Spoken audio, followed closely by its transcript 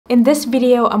In this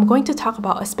video, I'm going to talk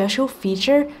about a special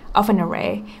feature of an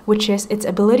array, which is its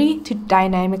ability to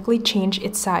dynamically change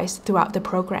its size throughout the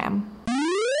program.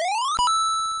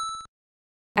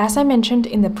 As I mentioned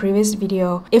in the previous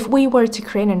video, if we were to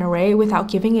create an array without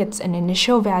giving it an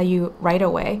initial value right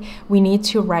away, we need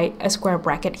to write a square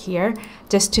bracket here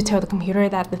just to tell the computer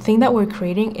that the thing that we're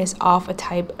creating is of a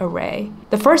type array.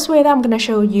 The first way that I'm going to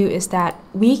show you is that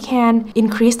we can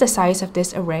increase the size of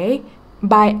this array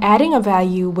by adding a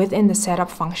value within the setup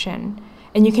function.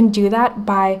 And you can do that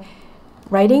by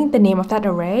writing the name of that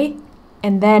array,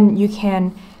 and then you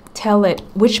can tell it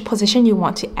which position you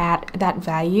want to add that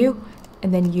value,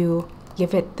 and then you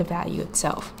give it the value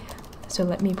itself. So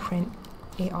let me print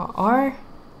ARR.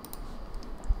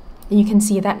 And you can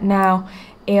see that now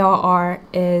ARR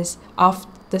is of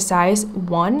the size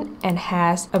 1 and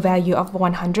has a value of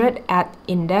 100 at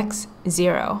index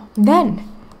 0. Then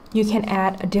you can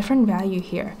add a different value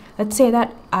here. Let's say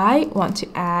that I want to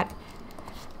add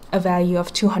a value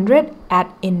of 200 at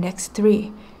index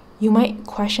 3. You might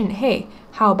question, hey,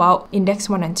 how about index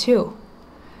 1 and 2?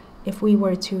 If we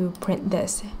were to print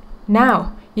this,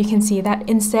 now you can see that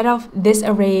instead of this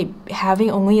array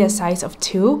having only a size of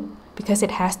 2, because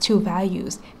it has 2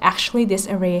 values, actually this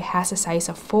array has a size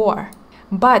of 4.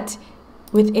 But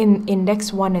within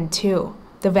index 1 and 2,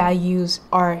 the values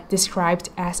are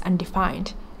described as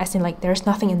undefined, as in like there's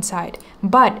nothing inside.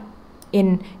 But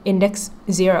in index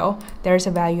 0, there's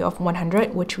a value of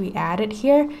 100, which we added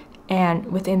here,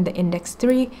 and within the index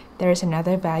 3, there's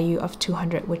another value of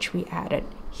 200, which we added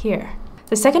here.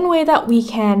 The second way that we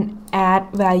can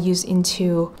add values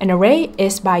into an array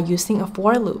is by using a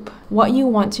for loop. What you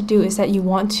want to do is that you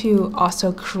want to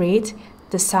also create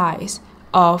the size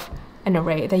of an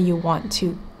array that you want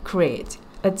to create.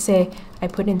 Let's say I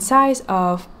put in size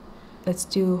of, let's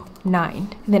do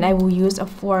 9. Then I will use a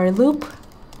for loop,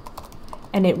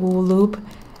 and it will loop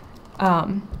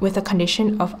with a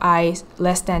condition of I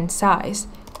less than size,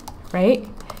 right?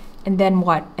 And then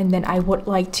what? And then I would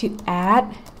like to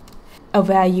add a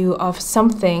value of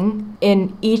something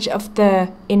in each of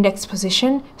the index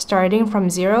position starting from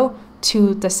 0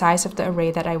 to the size of the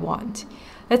array that I want.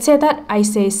 Let's say that I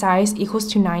say size equals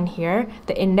to 9 here.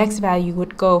 The index value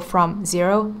would go from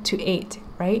 0 to 8,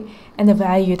 right? And the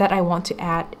value that I want to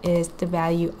add is the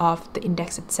value of the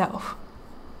index itself,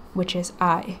 which is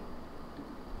I.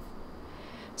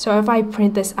 So if I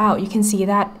print this out, you can see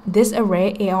that this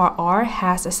array ARR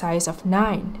has a size of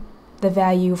 9. The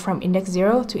value from index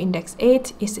 0 to index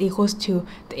 8 is equals to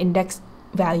the index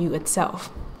value itself.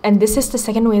 And this is the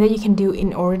second way that you can do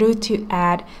in order to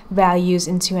add values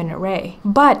into an array.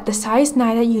 But the size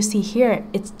 9 that you see here,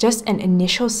 it's just an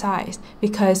initial size,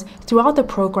 because throughout the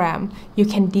program, you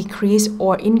can decrease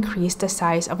or increase the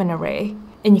size of an array.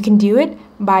 And you can do it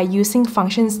by using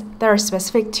functions that are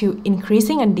specific to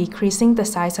increasing and decreasing the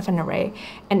size of an array.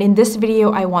 And in this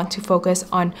video, I want to focus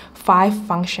on 5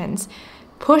 functions: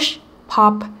 push,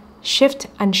 pop, shift,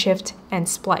 unshift, and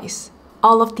splice.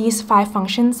 All of these 5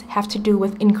 functions have to do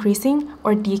with increasing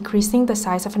or decreasing the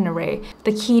size of an array.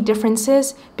 The key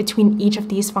differences between each of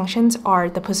these functions are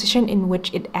the position in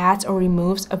which it adds or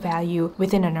removes a value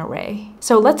within an array.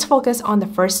 So let's focus on the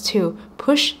first two,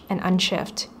 push and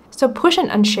unshift. So push and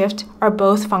unshift are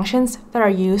both functions that are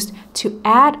used to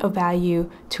add a value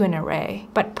to an array.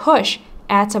 But push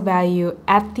adds a value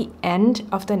at the end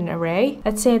of an array.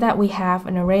 Let's say that we have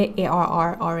an array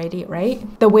ARR already,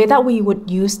 right? The way that we would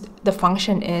use the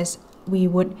function is we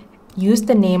would use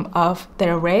the name of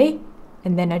the array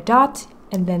and then a dot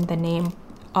and then the name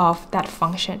of that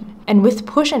function. And with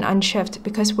push and unshift,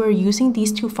 because we're using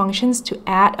these 2 functions to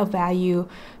add a value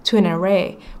to an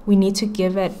array, we need to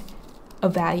give it a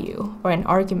value or an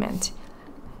argument.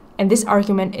 And this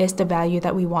argument is the value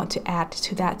that we want to add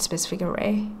to that specific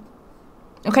array.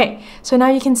 Okay, so now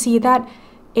you can see that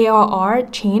ARR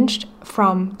changed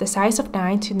from the size of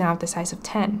 9 to now the size of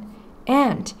 10.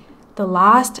 And the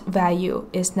last value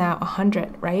is now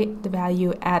 100, right? The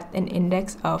value at an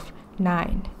index of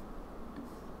 9.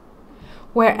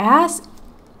 Whereas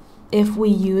if we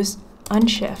use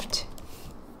unshift,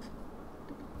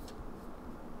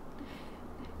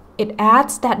 it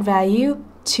adds that value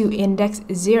to index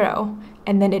 0,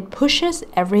 and then it pushes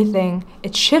everything,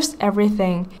 it shifts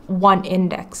everything 1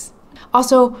 index.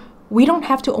 Also, we don't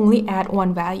have to only add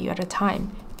 1 value at a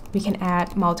time. We can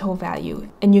add multiple value,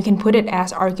 and you can put it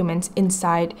as arguments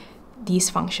inside these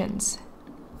functions.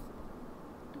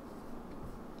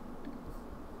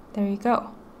 There you go.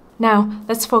 Now,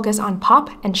 let's focus on pop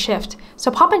and shift.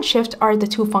 So pop and shift are the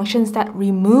 2 functions that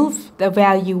remove the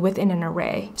value within an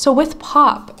array. So with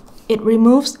pop, it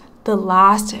removes the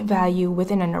last value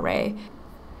within an array.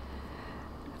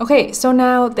 Okay, so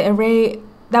now the array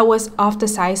that was of the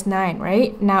size 9,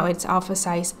 right? Now it's of a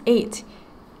size 8.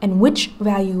 And which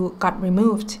value got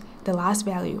removed? The last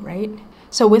value, right?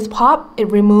 So with pop,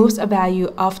 it removes a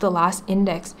value of the last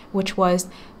index, which was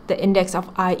the index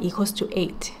of I equals to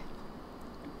 8.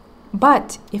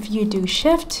 But if you do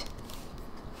shift,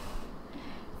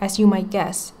 as you might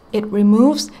guess, it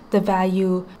removes the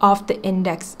value of the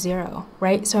index 0,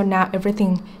 right? So now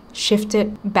everything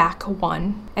shifted back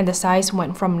 1, and the size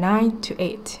went from 9 to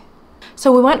 8.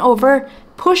 So we went over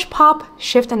push, pop,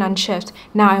 shift, and unshift.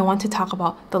 Now I want to talk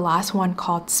about the last one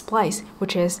called splice,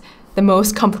 which is the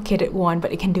most complicated one,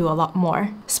 but it can do a lot more.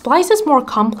 Splice is more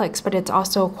complex, but it's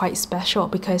also quite special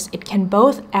because it can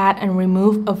both add and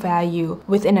remove a value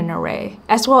within an array,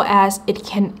 as well as it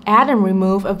can add and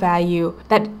remove a value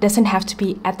that doesn't have to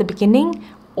be at the beginning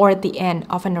or at the end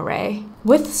of an array.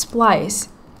 With splice,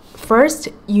 first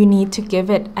you need to give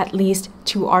it at least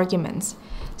 2 arguments.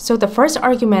 So the first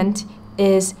argument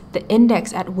is the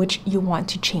index at which you want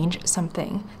to change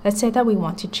something. Let's say that we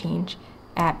want to change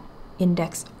at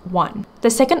index 1. The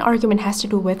second argument has to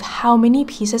do with how many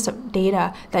pieces of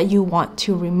data that you want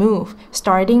to remove,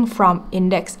 starting from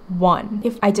index 1.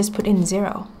 If I just put in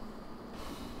 0,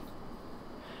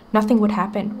 nothing would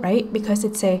happen, right? Because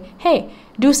it say, hey,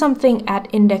 do something at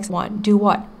index 1. Do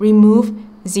what? Remove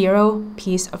 0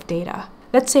 piece of data.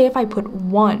 Let's say if I put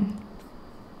 1.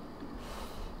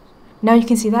 Now you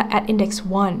can see that at index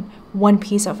 1, 1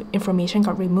 piece of information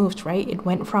got removed, right? It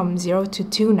went from 0 to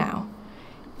 2 now.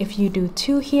 If you do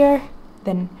 2 here,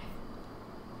 then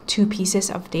 2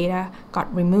 pieces of data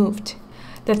got removed.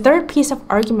 The third piece of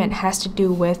argument has to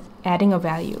do with adding a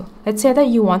value. Let's say that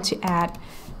you want to add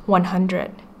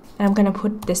 100, and I'm going to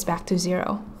put this back to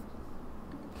 0.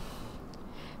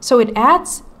 So it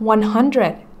adds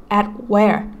 100 at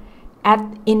where? At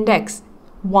index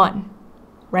 1,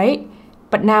 right?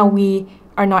 But now we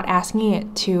are not asking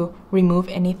it to remove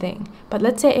anything. But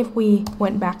let's say if we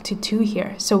went back to 2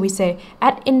 here. So we say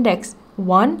at index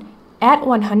 1, add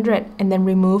 100, and then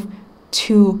remove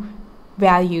 2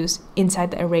 values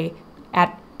inside the array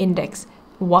at index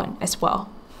 1 as well.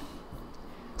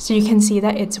 So you can see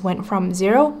that it's went from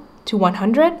 0 to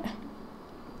 100,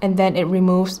 and then it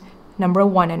removes number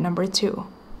 1 and number 2.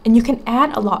 And you can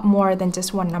add a lot more than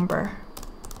just one number.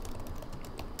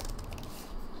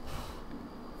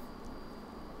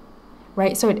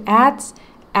 Right, so it adds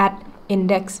at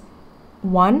index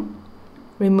 1,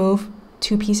 remove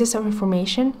 2 pieces of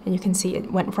information, and you can see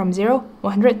it went from 0,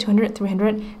 100, 200,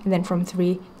 300, and then from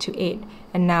 3 to 8.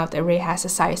 And now the array has a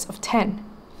size of 10.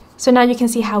 So now you can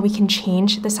see how we can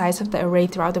change the size of the array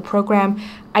throughout the program.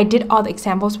 I did all the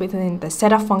examples within the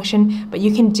setup function, but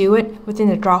you can do it within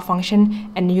the draw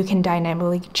function, and you can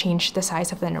dynamically change the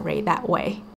size of an array that way.